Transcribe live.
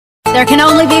There can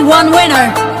only be one winner.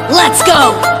 Let's go!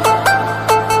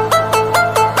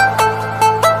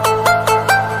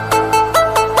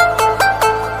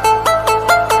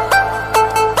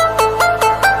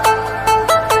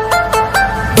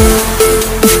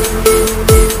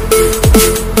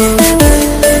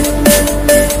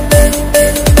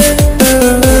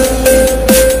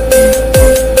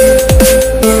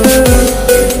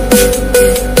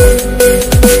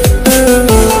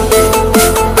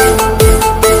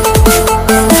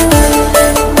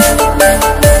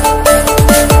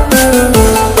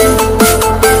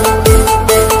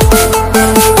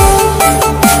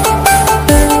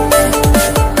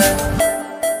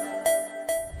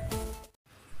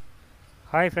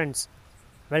 Hi friends,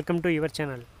 welcome to your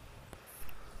channel.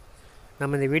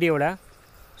 நம்ம இந்த வீடியோவில்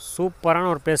சூப்பரான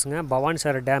ஒரு பிளேஸுங்க பவானி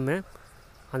சாகர் டேமு.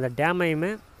 அந்த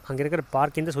டேமையுமே அங்கே இருக்கிற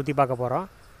பார்க்கிங்கை சுற்றி பார்க்க போகிறோம்.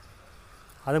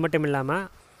 அது மட்டும் இல்லாமல்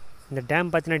இந்த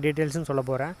டேம் பற்றின டீட்டெயில்ஸும் சொல்ல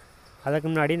போகிறேன். அதுக்கு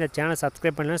முன்னாடி இந்த சேனலை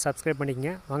சப்ஸ்கிரைப் பண்ணலாம், சப்ஸ்கிரைப்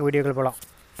பண்ணிக்கங்க. வாங்க வீடியோக்கள் போகலாம்.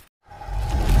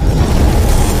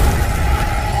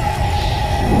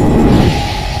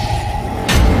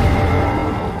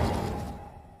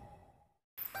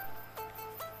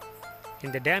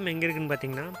 இந்த டேம் எங்கே இருக்குதுன்னு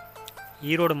பார்த்தீங்கன்னா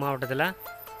ஈரோடு மாவட்டத்தில்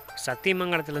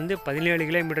சத்தியமங்கலத்துலேருந்து 17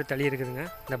 கிலோமீட்டர் தள்ளி இருக்குதுங்க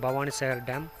இந்த பவானி சாகர்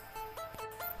டேம்.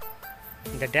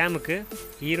 இந்த டேமுக்கு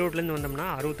ஈரோட்லேருந்து வந்தோம்னா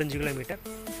 65 கிலோமீட்டர்,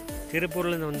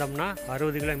 திருப்பூர்லேருந்து வந்தோம்னா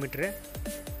 60 கிலோமீட்டரு,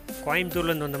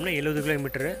 கோயம்புத்தூர்லேருந்து வந்தோம்னா 70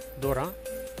 கிலோமீட்டரு தூரம்.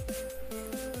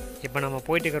 இப்போ நம்ம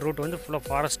போயிட்டு இருக்கிற ரூட் வந்து ஃபுல்லாக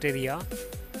ஃபாரஸ்ட் ஏரியா.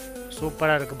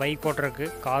 சூப்பராக இருக்குது. பைக் ஓட்டுறதுக்கு,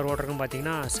 கார் ஓட்டுறதுக்கும்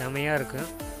பார்த்திங்கன்னா செமையாக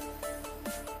இருக்குது.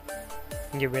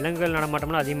 இங்கே விலங்குகள்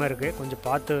நடமாட்டம்லாம் அதிகமாக இருக்குது. கொஞ்சம்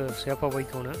பார்த்து சேஃபாக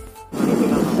போய்க்கணும்.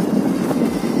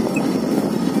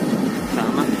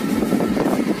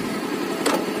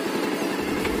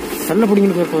 செல்ல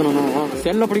பிடிங்கிட்டு போயிருப்பதுண்ணா,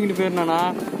 செல்ல பிடிங்கிட்டு போயிருந்தானா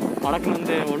வடக்குல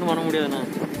இருந்து ஒன்றும் பண்ண முடியாதுண்ணா.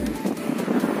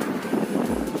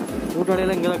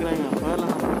 கூட்டாளியெல்லாம் இங்கே தான் இருக்கிறாங்க.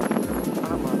 போயிடலாம்,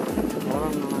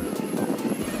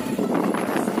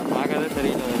 பார்க்கறதே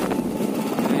தெரியல.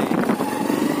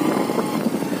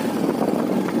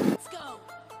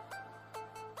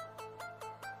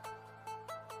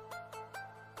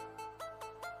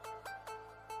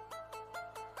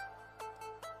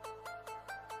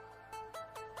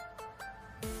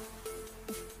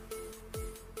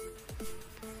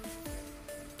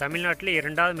 தமிழ்நாட்டில்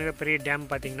 2வது மிகப்பெரிய டேம்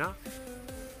பார்த்திங்கன்னா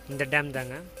இந்த டேம்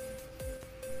தாங்க.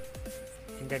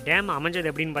 இந்த டேம் அமைஞ்சது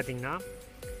எப்படின்னு பார்த்திங்கன்னா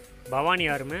பவானி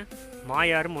ஆறும்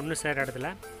மாயாறும் ஒன்று சேர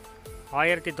இடத்துல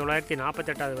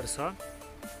 1948 வருஷம்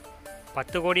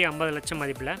 10,50,00,000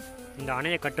 மதிப்பில் இந்த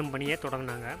அணையை கட்டும் பணியை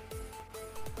தொடங்கினாங்க.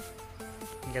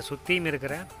 இங்கே சுற்றியும்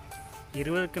இருக்கிற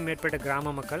 20க்கும் மேற்பட்ட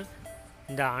கிராம மக்கள்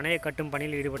இந்த அணையை கட்டும்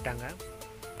பணியில் ஈடுபட்டாங்க.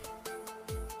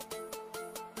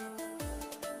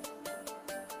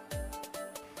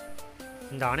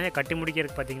 இந்த அணையை கட்டி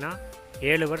முடிக்கிறதுக்கு பார்த்திங்கன்னா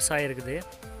 7 வருஷம் ஆகிருக்குது.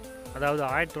 அதாவது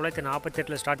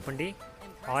 1948 ஸ்டார்ட் பண்ணி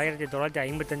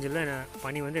 1955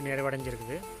 பணி வந்து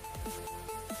நிறைவடைஞ்சிருக்குது.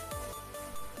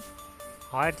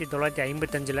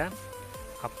 1955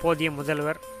 அப்போதைய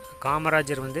முதல்வர்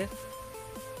காமராஜர் வந்து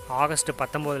ஆகஸ்ட்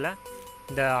 19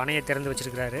 இந்த அணையை திறந்து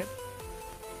வச்சிருக்கிறாரு.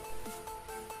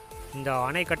 இந்த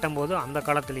அணை கட்டும்போது அந்த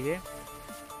காலத்திலேயே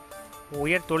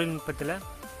உயர் தொழில்நுட்பத்தில்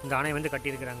இந்த அணை வந்து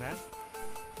கட்டியிருக்கிறாங்க.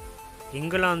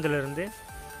 இங்கிலாந்திலிருந்து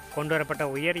கொண்டு வரப்பட்ட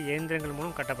உயர் இயந்திரங்கள்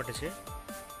மூலம் கட்டப்பட்டுச்சு.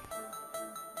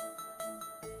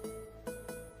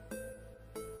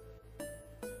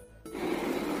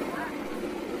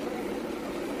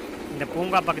 இந்த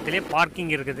பூங்கா பக்கத்திலே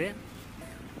பார்க்கிங் இருக்குது.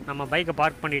 நம்ம பைக்கை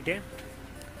பார்க் பண்ணிவிட்டு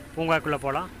பூங்காக்குள்ளே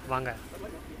போகலாம் வாங்க.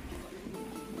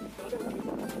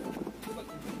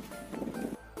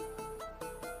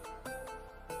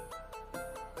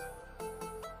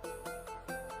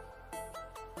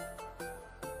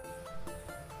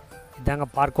 இதாங்க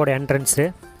பார்க்கோட என்ட்ரன்ஸு.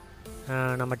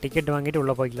 நம்ம டிக்கெட் வாங்கிட்டு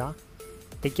உள்ளே போய்க்கலாம்.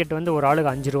 டிக்கெட் வந்து ஒரு ஆளுக்கு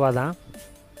 5 ரூபா தான்.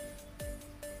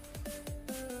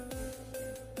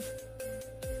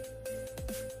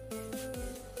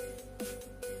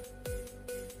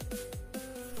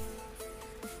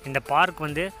 இந்த பார்க்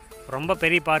வந்து ரொம்ப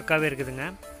பெரிய பார்க்காகவே இருக்குதுங்க.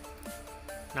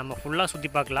 நம்ம ஃபுல்லாக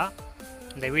சுற்றி பார்க்கலாம்.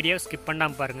 இந்த வீடியோ ஸ்கிப்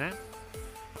பண்ணாமல் பாருங்கள்.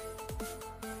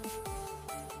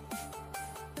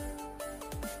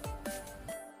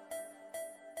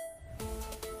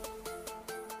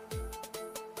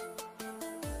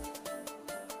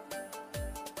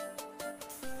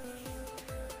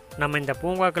 நம்ம இந்த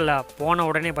பூங்காக்களில் போன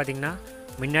உடனே பார்த்திங்கன்னா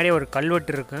முன்னாடியே ஒரு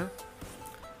கல்வெட்டு இருக்கும்.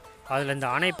 அதில் இந்த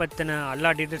அணை பற்றின எல்லா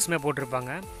டீட்டெயில்ஸுமே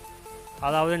போட்டிருப்பாங்க.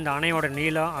 அதாவது இந்த அணையோட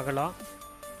நீளம், அகலம்,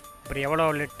 அப்புறம் எவ்வளோ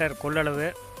லிட்டர் கொள்ளளவு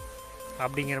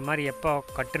அப்படிங்கிற மாதிரி எப்போ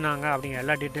கட்டுனாங்க அப்படிங்கிற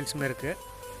எல்லா டீட்டெயில்ஸுமே இருக்குது.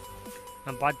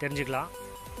 நம்ம பார்த்து தெரிஞ்சுக்கலாம்.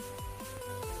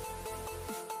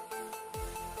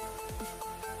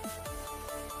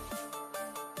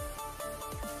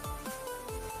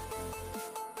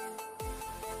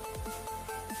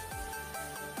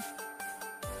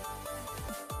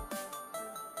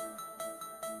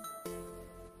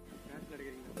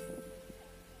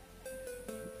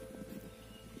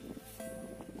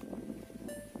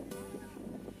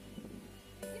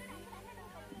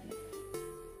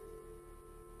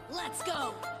 Let's go.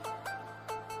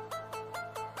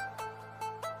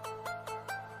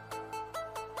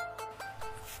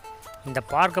 இந்த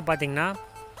பார்க்கை பார்த்திங்கன்னா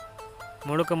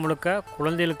முழுக்க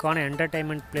குழந்தைகளுக்கான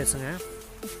என்டர்டெயின்மெண்ட் பிளேஸுங்க.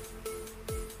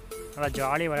 நல்லா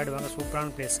ஜாலியாக விளையாடுவாங்க.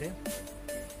 சூப்பரான பிளேஸு.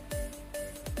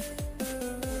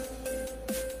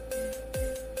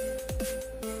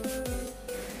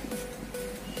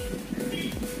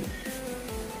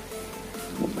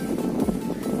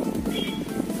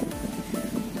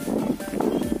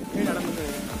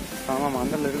 ஆமாம்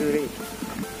அங்கே இருக்குது.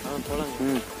 போகலாங்க.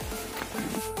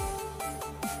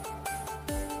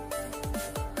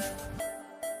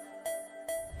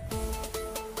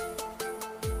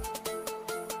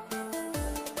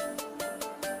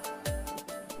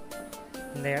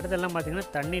 இந்த இடத்துலலாம்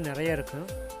பார்த்திங்கன்னா தண்ணி நிறைய இருக்கும்.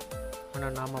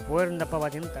 ஆனால் நாம் போயிருந்தப்போ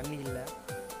பார்த்திங்கன்னா தண்ணி இல்லை.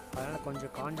 அதனால்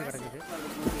கொஞ்சம் காஞ்சு கிடக்குது.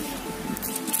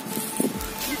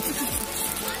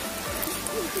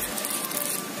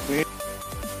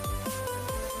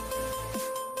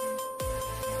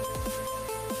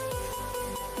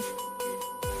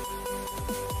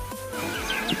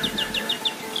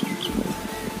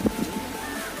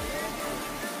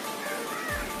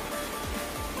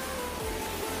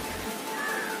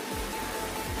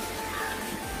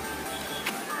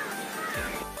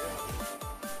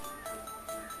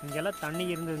 இங்கெல்லாம் தண்ணி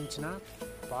இருந்துச்சுன்னா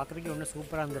பார்க்குறதுக்கு ஒன்றும்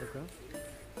சூப்பராக இருந்திருக்கும்.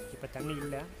 இப்போ தண்ணி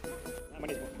இல்லை.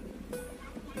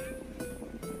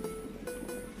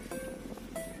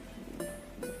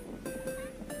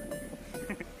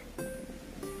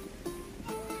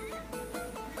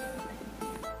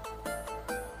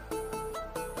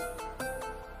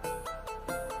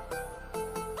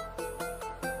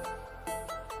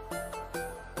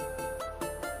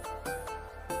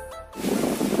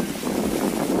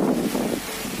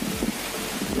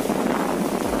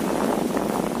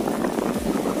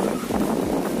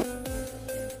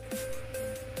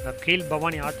 கீழ்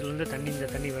பவானி ஆற்றுலேருந்து இந்த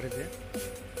தண்ணி வருது.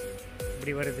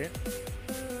 இப்படி வருது.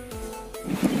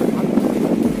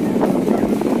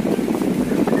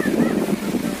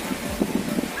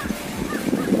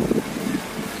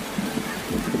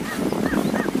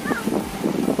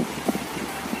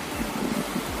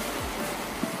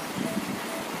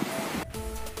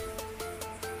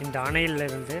 இந்த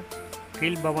அணையிலிருந்து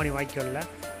கீழ் பவானி வாய்க்காலில்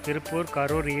திருப்பூர்,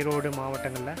 கரூர், ஈரோடு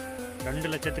மாவட்டங்களில்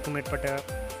 2 லட்சத்துக்கும் மேற்பட்ட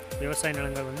விவசாய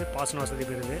நிலங்கள் வந்து பாசன வசதி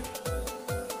பெறுது.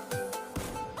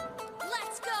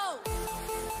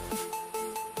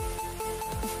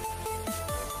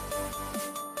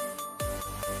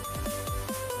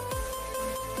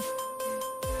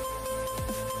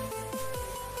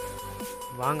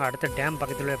 வாங்க அடுத்த டேம்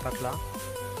பக்கத்தில் போய் பார்க்கலாம்.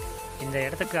 இந்த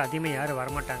இடத்துக்கு அதிகமாக யாரும்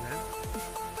வரமாட்டாங்க.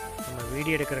 நம்ம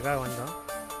வீடியோ எடுக்கிறதுக்காக வந்தோம்.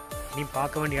 இனி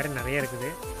பார்க்க வேண்டிய இடம் நிறைய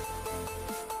இருக்குது.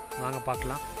 வாங்க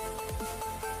பார்க்கலாம்.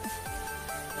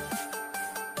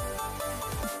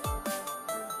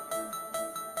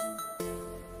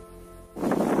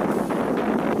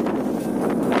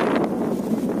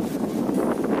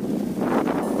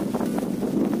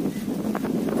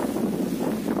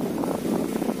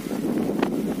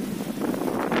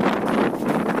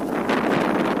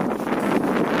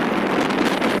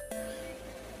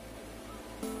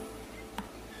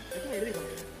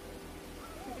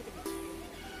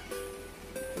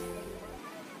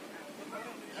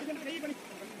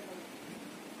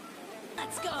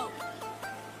 Let's go.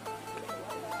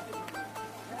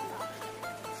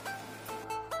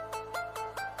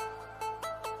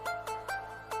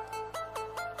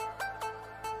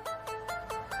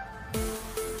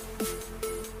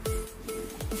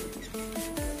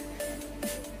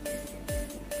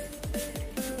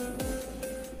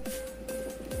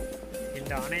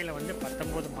 இந்த அணையில் வந்து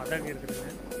 19 மதகு இருக்குதுங்க.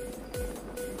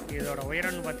 இதோட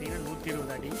உயரம்னு பார்த்தீங்கன்னா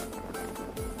 120 அடி.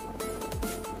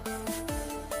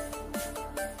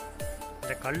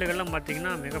 இந்த கல்லுகள்லாம்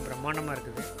பார்த்தீங்கன்னா மிக பிரம்மாண்டமாக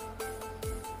இருக்குது.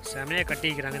 செமையாக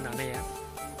கட்டிக்கிறாங்க இந்த அணையை.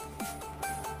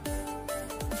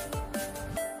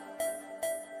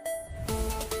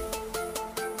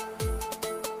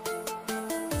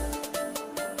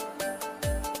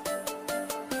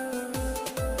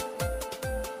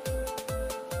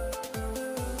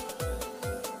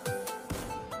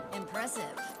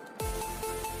 Impressive.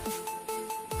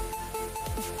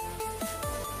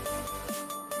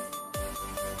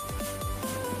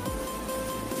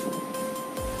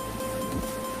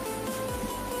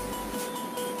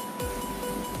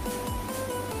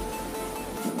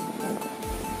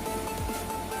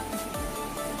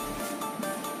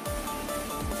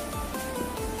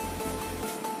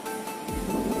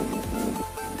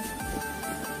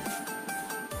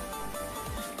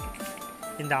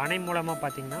 இந்த அணை மூலமாக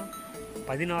பார்த்திங்கன்னா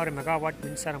 16 மெகாவாட்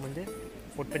மின்சாரம் வந்து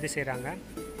உற்பத்தி செய்கிறாங்க.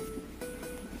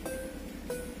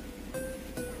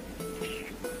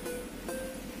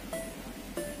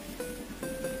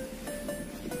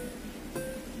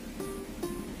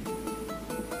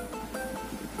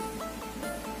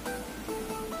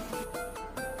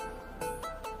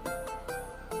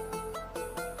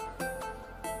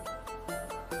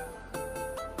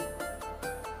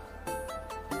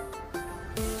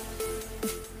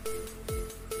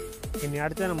 இனி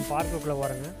அடுத்து நம்ம பார்க்குக்குள்ளே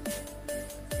போகிறோங்க.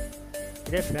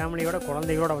 இதே ஃபேமிலியோட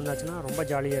குழந்தைகளோட வந்தாச்சுன்னா ரொம்ப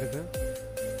ஜாலியாக இருக்கும்,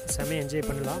 செமையாக என்ஜாய்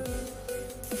பண்ணலாம்.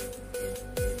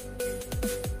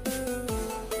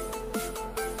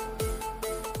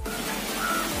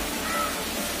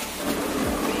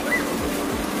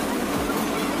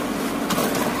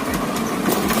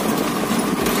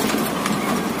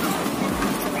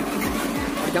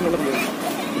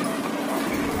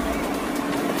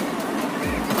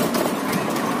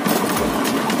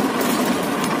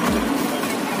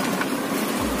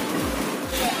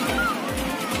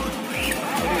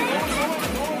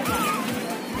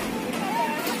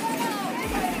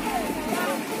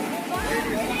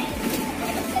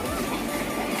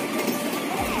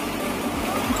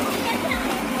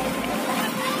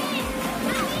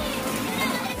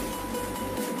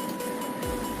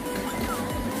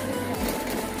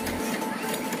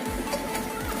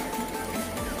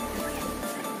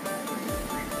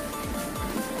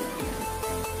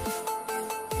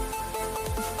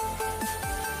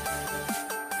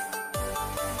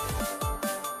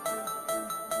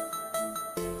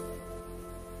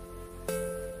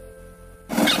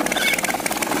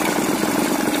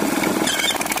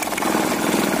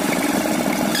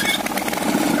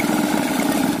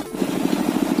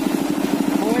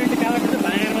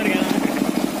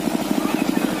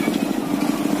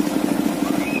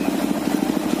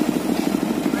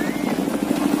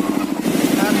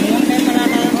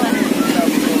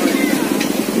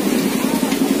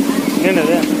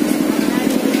 என்னது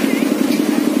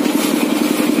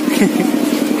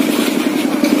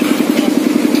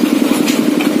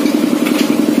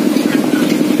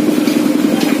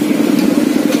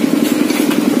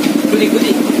குதி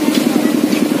குதி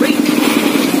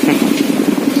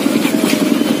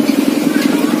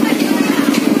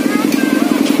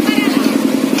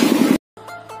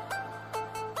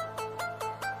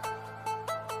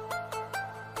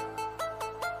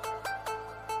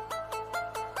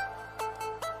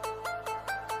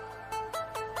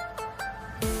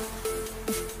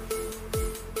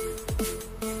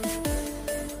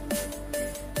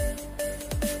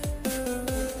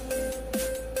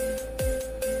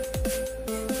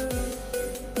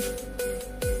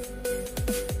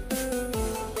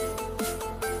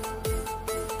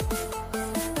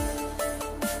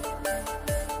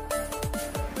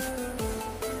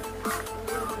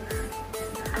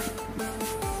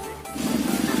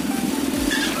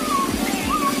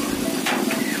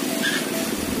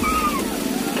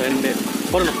ரெண்டு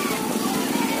போடணும்.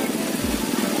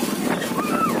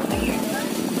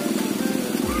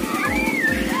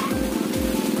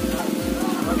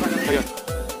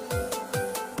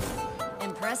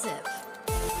 Impressive.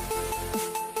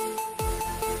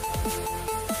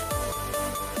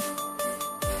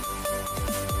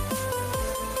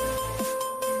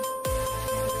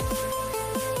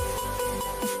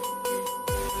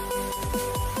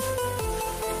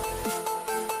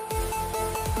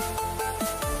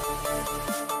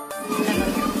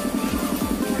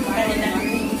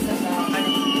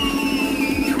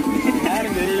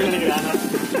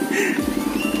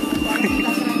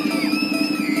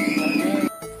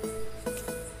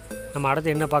 நம்ம அடுத்து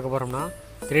என்ன பார்க்க போகிறோம்னா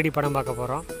 3D படம் பார்க்க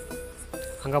போகிறோம்.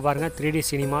 அங்கே பாருங்கள் 3D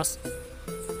சினிமாஸ்,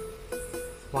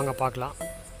 வாங்க பார்க்கலாம்.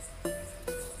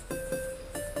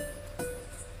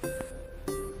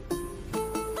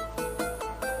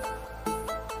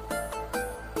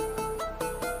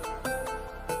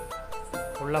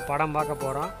 உள்ள படம் பார்க்க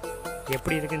போகிறோம்.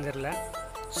 எப்படி இருக்குன்னு தெரில,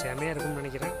 செமையாக இருக்குன்னு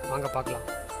நினைக்கிறேன். வாங்க பார்க்கலாம்.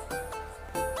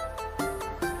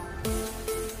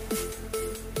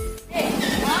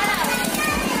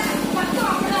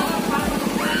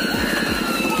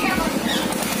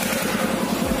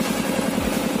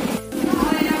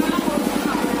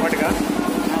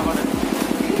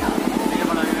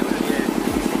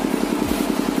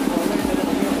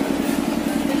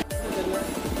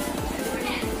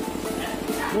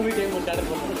 மூவி டைம் ஸ்டார்ட்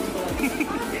பண்ணுறோம்.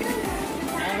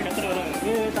 கத்துற வராங்க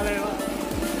தலைவா.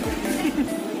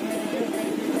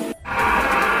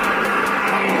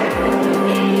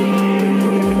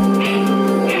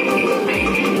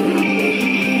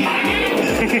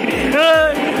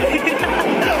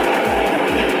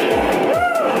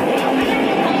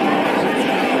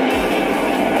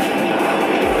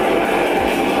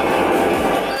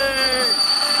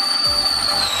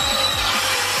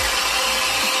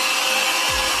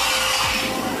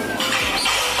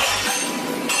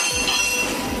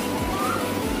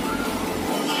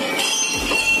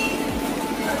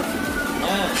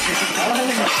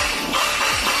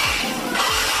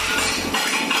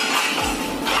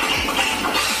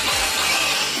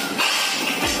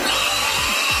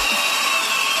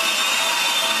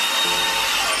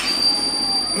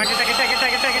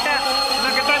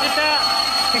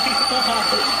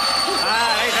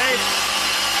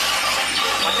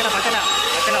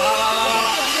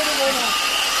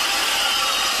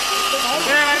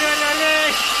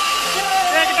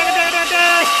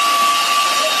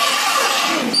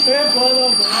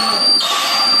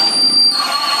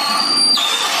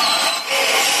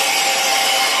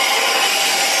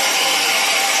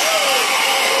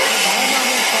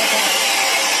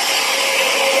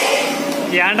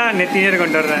 ஏன்டா நெத்தினீர்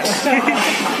கொண்டு வர்றேன்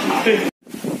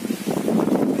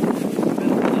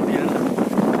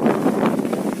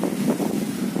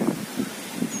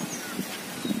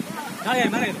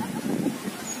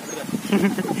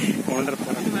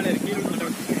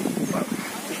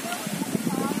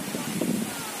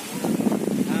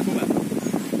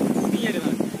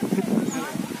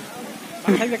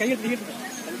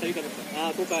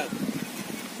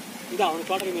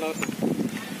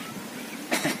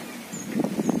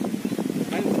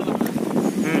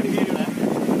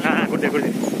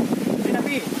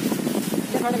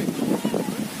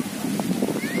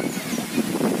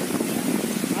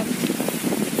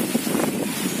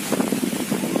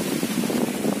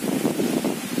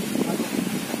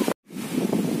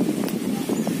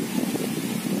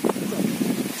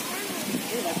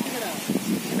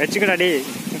வச்சுக்கடாடி.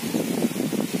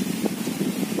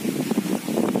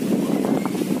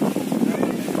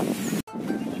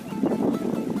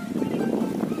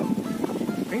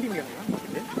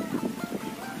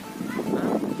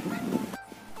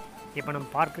 இப்போ நம்ம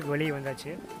பார்க்குக்கு வெளியே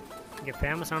வந்தாச்சு. இங்கே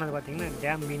ஃபேமஸானது பார்த்திங்கன்னா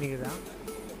டேம் மீனுக்கு தான்.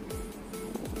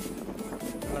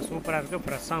 நல்லா சூப்பராக இருக்குது,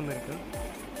 ஃப்ரெஷ்ஷாகவும் இருக்குது.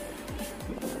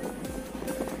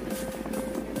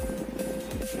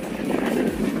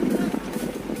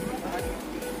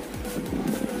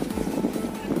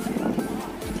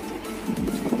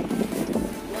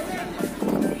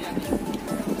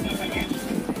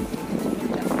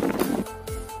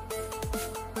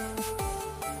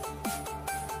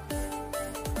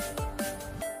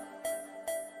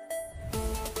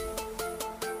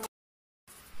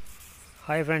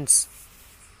 ஹாய் ஃப்ரெண்ட்ஸ்,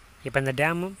 இப்போ இந்த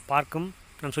டேமும் பார்க்கும்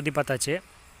நம்ம சுற்றி பார்த்தாச்சு.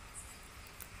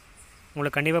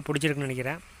 உங்களுக்கு கண்டிப்பாக பிடிச்சிருக்குன்னு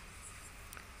நினைக்கிறேன்.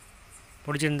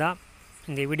 பிடிச்சிருந்தா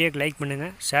இந்த வீடியோக்கு லைக்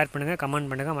பண்ணுங்கள், ஷேர் பண்ணுங்கள்,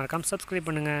 கமெண்ட் பண்ணுங்கள், மறக்காமல் சப்ஸ்கிரைப்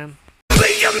பண்ணுங்கள்.